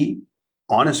 be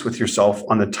honest with yourself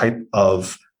on the type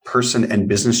of person and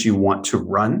business you want to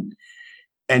run,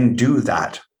 and do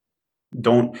that.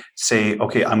 Don't say,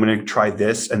 okay, I'm going to try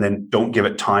this and then don't give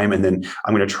it time. And then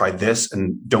I'm going to try this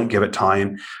and don't give it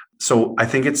time. So I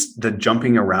think it's the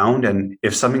jumping around. And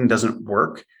if something doesn't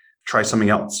work, try something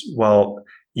else. Well,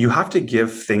 you have to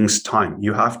give things time.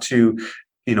 You have to,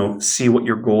 see what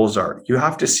your goals are. You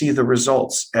have to see the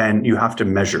results and you have to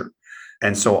measure.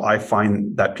 And so I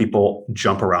find that people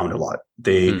jump around a lot.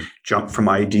 They jump from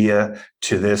idea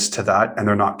to this, to that, and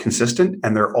they're not consistent.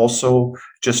 And they're also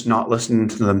just not listening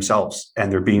to themselves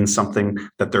and they're being something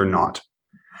that they're not.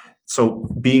 So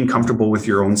being comfortable with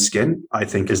your own skin, I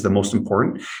think, is the most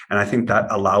important. And I think that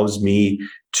allows me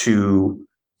to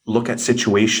look at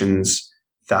situations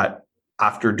that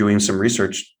after doing some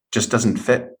research just doesn't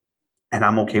fit. And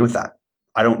I'm okay with that.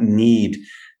 I don't need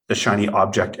the shiny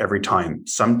object every time.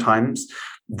 Sometimes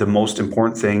the most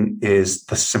important thing is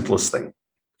the simplest thing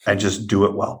and just do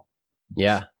it well.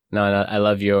 Yeah. No, I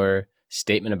love your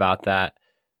statement about that.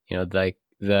 Like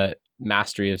the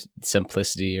mastery of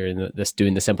simplicity or this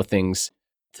doing the simple things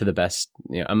to the best.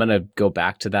 I'm going to go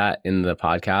back to that in the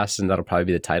podcast and that'll probably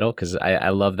be the title because I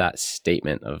love that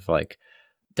statement of like,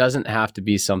 doesn't have to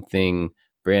be something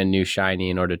brand new, shiny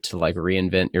in order to like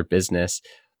reinvent your business.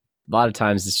 A lot of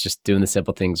times it's just doing the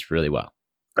simple things really well.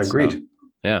 Agreed. So,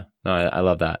 yeah, no, I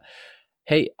love that.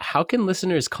 Hey, how can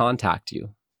listeners contact you?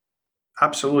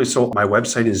 Absolutely. So my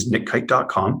website is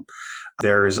nickkite.com.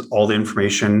 There's all the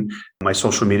information, my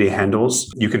social media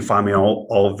handles. You can find me on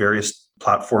all various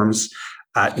platforms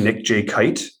at Nick J.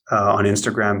 Kite on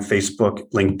Instagram, Facebook,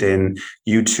 LinkedIn,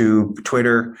 YouTube,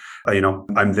 Twitter.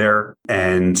 I'm there.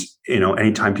 And,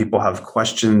 anytime people have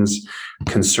questions,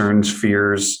 concerns,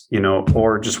 fears,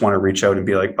 or just want to reach out and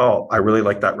be like, oh, I really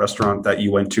like that restaurant that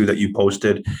you went to that you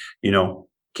posted,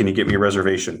 can you get me a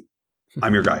reservation?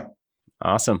 I'm your guy.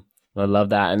 Awesome. I love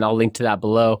that. And I'll link to that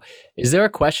below. Is there a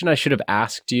question I should have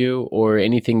asked you or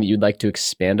anything that you'd like to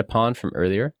expand upon from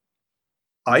earlier?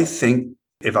 I think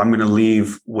if I'm going to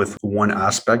leave with one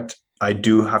aspect, I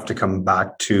do have to come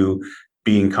back to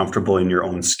being comfortable in your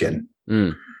own skin.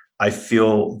 I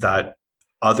feel that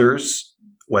others,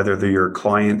 whether they're your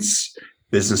clients,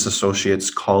 business associates,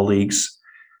 colleagues,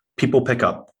 people pick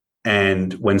up.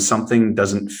 And when something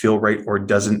doesn't feel right or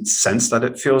doesn't sense that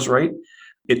it feels right,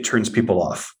 it turns people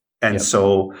off. And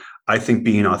so I think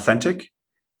being authentic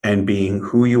and being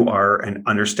who you are and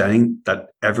understanding that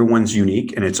everyone's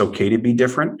unique and it's okay to be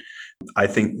different, I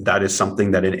think that is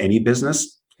something that in any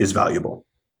business is valuable.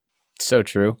 So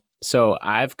true. So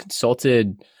I've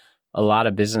consulted a lot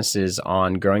of businesses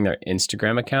on growing their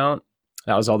Instagram account.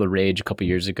 That was all the rage a couple of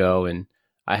years ago. And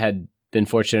I had been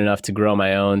fortunate enough to grow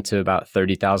my own to about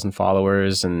 30,000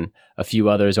 followers and a few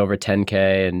others over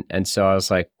 10K. And so I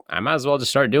was like, I might as well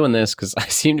just start doing this because I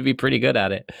seem to be pretty good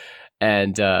at it.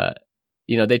 And,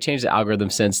 they changed the algorithm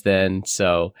since then.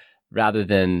 So rather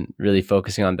than really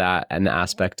focusing on that and the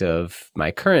aspect of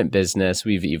my current business,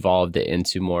 we've evolved it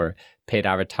into more paid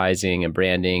advertising and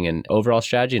branding and overall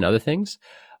strategy and other things.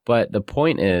 But the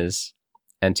point is,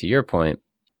 and to your point,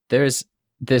 there's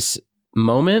this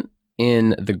moment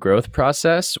in the growth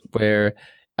process where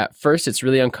at first it's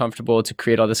really uncomfortable to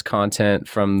create all this content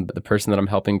from the person that I'm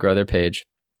helping grow their page.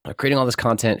 Creating all this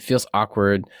content feels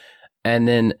awkward. And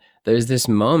then there's this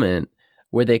moment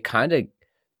where they kind of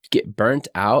get burnt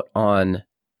out on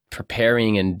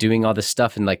preparing and doing all this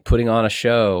stuff and like putting on a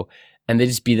show, and they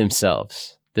just be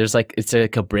themselves. There's like, it's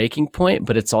like a breaking point,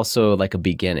 but it's also like a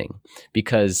beginning,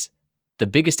 because the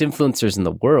biggest influencers in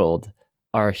the world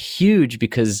are huge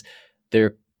because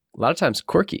they're a lot of times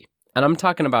quirky. And I'm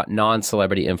talking about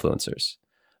non-celebrity influencers.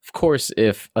 Of course,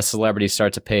 if a celebrity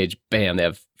starts a page, bam, they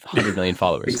have 100 million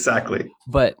followers. Exactly.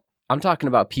 But I'm talking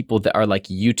about people that are like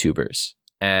YouTubers,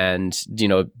 and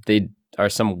they are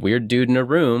some weird dude in a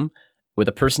room with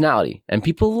a personality, and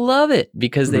people love it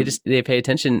because they pay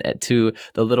attention to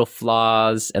the little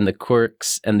flaws and the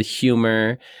quirks and the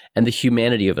humor and the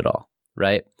humanity of it all,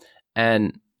 right?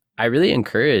 And I really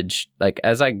encourage, like,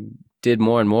 as I did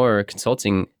more and more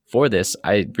consulting for this,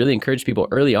 I really encourage people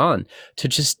early on to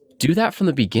just do that from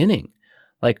the beginning.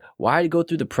 Like, why go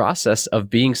through the process of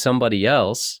being somebody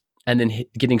else and then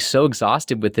getting so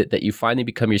exhausted with it that you finally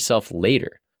become yourself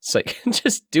later? It's like,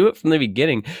 just do it from the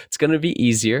beginning. It's going to be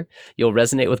easier. You'll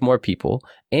resonate with more people,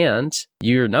 and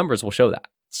your numbers will show that.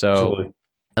 So absolutely.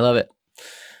 I love it.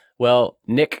 Well,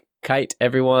 Nick Kite,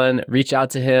 everyone, reach out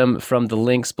to him from the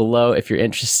links below if you're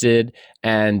interested,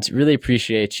 and really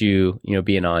appreciate you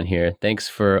being on here. Thanks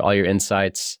for all your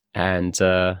insights. And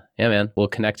yeah, man, we'll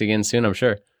connect again soon, I'm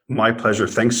sure. My pleasure.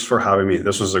 Thanks for having me.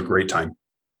 This was a great time.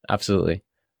 Absolutely.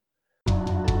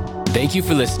 Thank you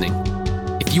for listening.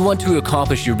 If you want to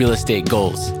accomplish your real estate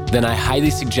goals, then I highly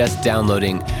suggest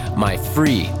downloading my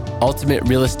free Ultimate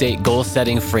Real Estate Goal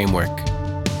Setting Framework.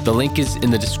 The link is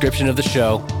in the description of the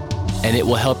show, and it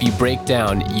will help you break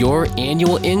down your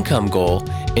annual income goal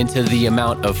into the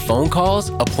amount of phone calls,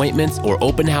 appointments, or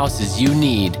open houses you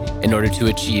need in order to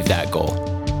achieve that goal.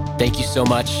 Thank you so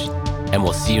much, and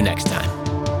we'll see you next time.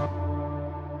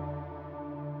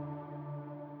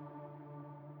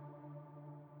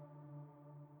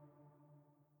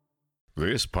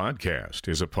 This podcast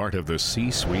is a part of the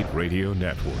C-Suite Radio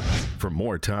Network. For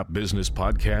more top business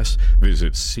podcasts,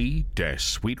 visit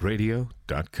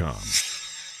c-suiteradio.com.